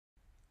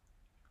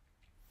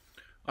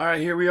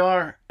Alright, here we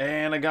are,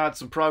 and I got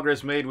some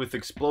progress made with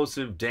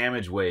explosive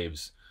damage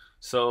waves.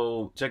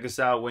 So check this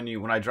out,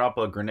 when I drop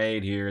a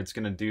grenade here, it's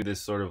gonna do this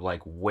sort of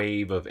like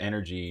wave of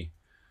energy,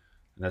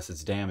 and that's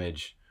its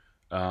damage.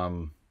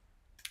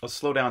 Let's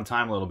slow down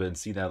time a little bit and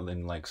see that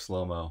in like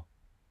slow-mo.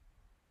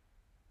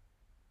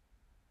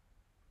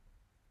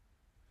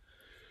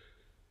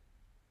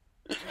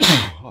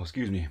 Oh,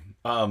 excuse me.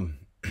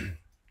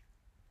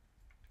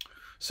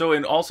 So,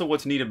 and also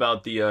what's neat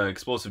about the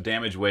explosive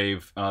damage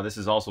wave, this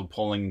is also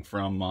pulling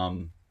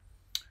from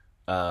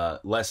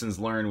lessons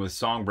learned with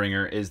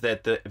Songbringer, is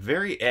that the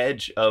very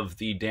edge of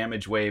the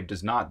damage wave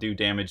does not do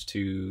damage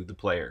to the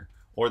player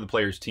or the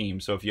player's team.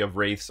 So if you have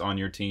wraiths on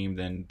your team,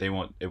 then they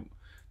won't.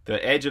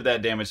 The edge of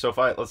that damage. So if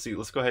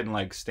let's go ahead and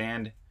like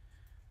stand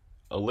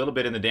a little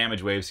bit in the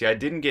damage wave. See, I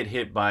didn't get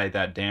hit by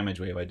that damage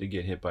wave. I did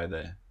get hit by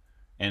the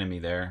enemy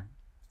there.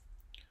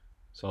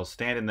 So I'll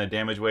stand in the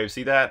damage wave.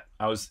 See that?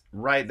 I was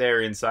right there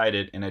inside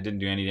it, and it didn't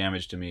do any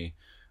damage to me.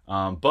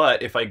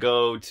 But if I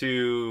go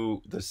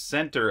to the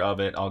center of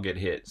it, I'll get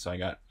hit. So I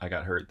got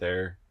hurt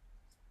there.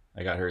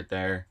 I got hurt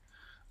there.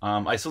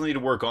 I still need to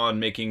work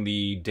on making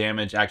the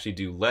damage actually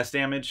do less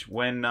damage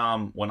when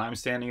I'm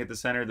standing at the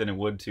center than it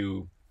would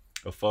to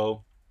a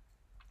foe.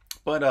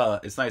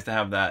 But it's nice to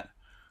have that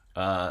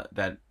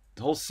that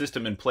whole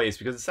system in place,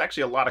 because it's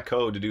actually a lot of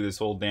code to do this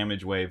whole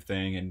damage wave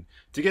thing, and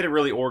to get it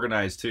really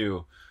organized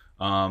too.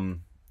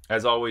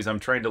 As always, I'm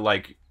trying to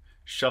like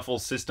shuffle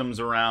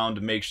systems around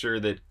to make sure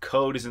that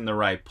code is in the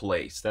right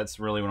place. That's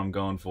really what I'm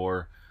going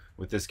for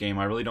with this game.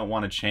 I really don't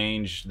want to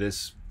change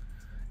this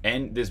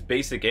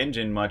basic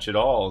engine much at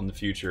all in the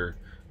future.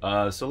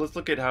 So let's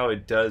look at how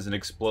it does an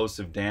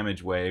explosive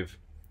damage wave.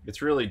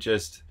 It's really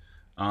just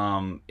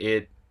I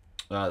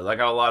got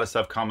a lot of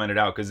stuff commented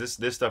out, because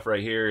this stuff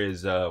right here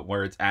is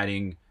where it's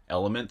adding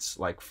elements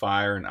like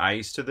fire and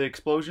ice to the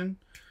explosion,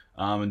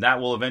 and that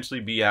will eventually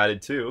be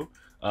added too.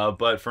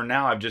 But for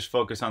now, I've just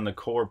focused on the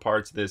core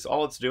parts of this.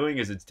 All it's doing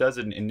is it does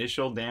an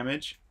initial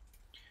damage,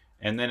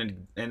 and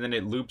then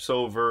it loops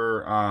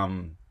over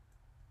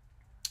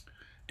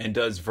and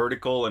does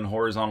vertical and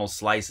horizontal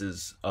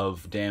slices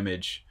of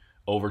damage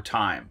over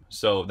time.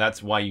 So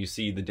that's why you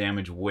see the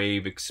damage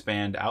wave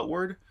expand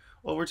outward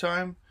over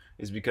time,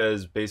 is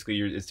because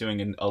basically it's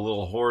doing a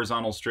little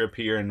horizontal strip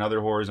here,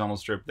 another horizontal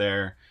strip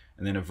there,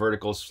 and then a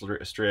vertical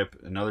strip,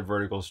 another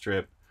vertical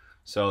strip.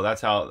 So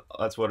that's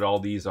what all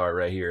these are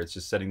right here. It's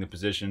just setting the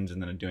positions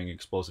and then doing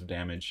explosive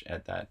damage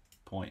at that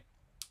point.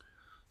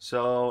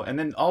 So, and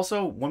then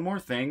also one more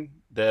thing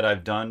that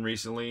I've done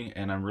recently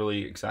and I'm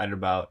really excited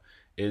about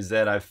is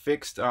that I've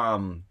fixed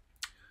so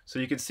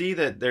you can see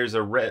that there's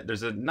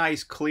a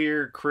nice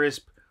clear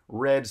crisp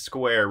red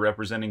square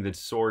representing the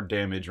sword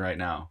damage right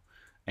now.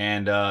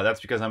 And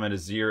that's because I'm at a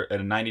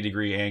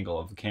 90-degree angle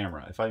of the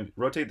camera. If I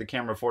rotate the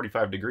camera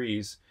 45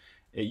 degrees,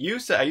 I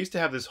used to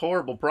have this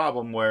horrible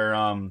problem where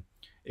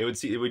you would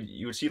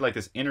see like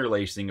this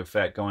interlacing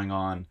effect going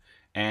on,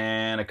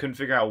 and I couldn't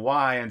figure out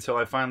why until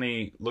I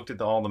finally looked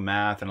at all the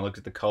math, and I looked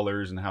at the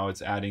colors and how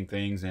it's adding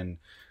things and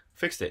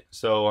fixed it.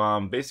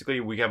 So basically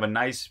we have a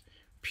nice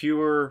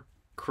pure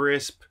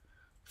crisp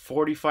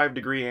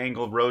 45-degree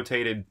angle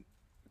rotated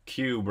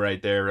cube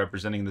right there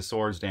representing the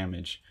sword's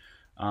damage,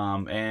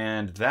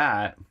 and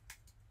that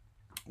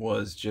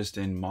was just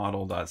in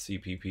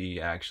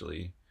model.cpp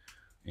actually,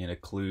 in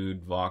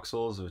occlude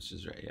voxels, which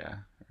is right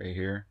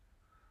here.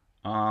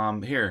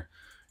 Here,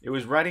 it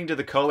was writing to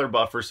the color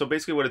buffer. So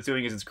basically what it's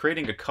doing is it's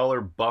creating a color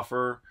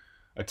buffer,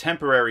 a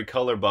temporary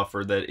color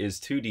buffer that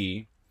is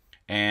 2D,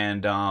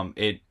 and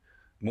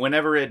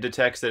whenever it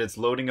detects that it's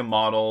loading a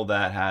model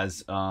that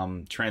has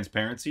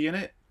transparency in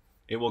it,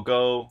 it will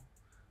go,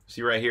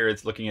 see right here,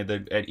 it's looking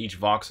at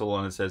each voxel,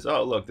 and it says,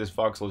 oh look, this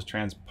voxel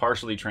is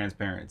partially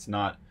transparent. It's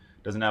not,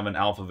 doesn't have an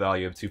alpha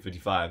value of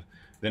 255.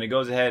 Then it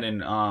goes ahead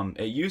and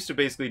it used to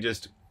basically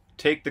just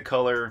take the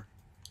color,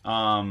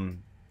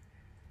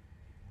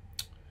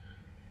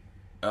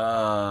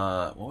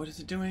 what is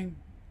it doing?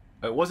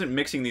 It wasn't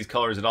mixing these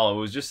colors at all. It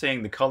was just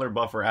saying the color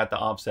buffer at the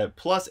offset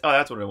plus, oh,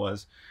 that's what it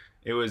was.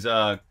 It was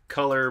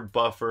color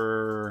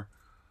buffer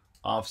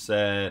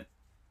offset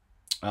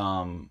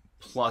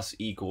plus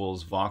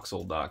equals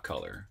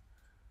voxel.color.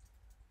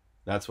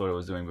 That's what it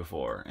was doing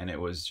before, and it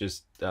was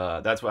just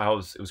that's how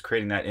it was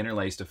creating that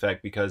interlaced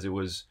effect, because it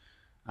was,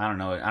 I don't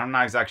know, I'm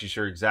not exactly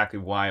sure exactly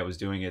why it was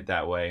doing it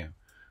that way.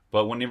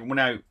 But when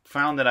I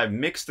found that I've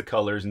mixed the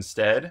colors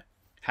instead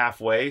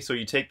halfway, so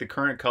you take the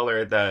current color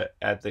in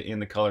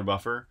the color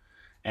buffer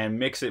and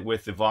mix it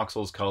with the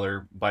voxel's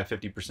color by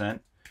 50%,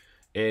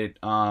 it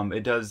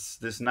does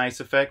this nice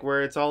effect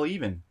where it's all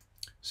even.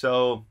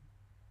 So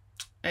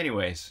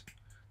anyways,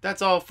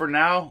 that's all for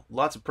now.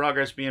 Lots of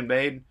progress being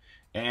made,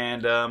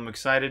 and I'm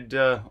excited,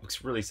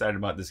 really excited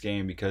about this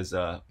game, because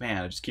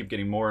man, I just keep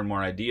getting more and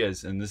more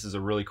ideas, and this is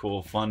a really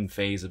cool fun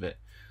phase of it.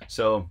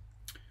 So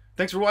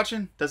thanks for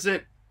watching. That's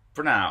it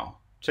for now.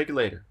 Check you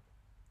later.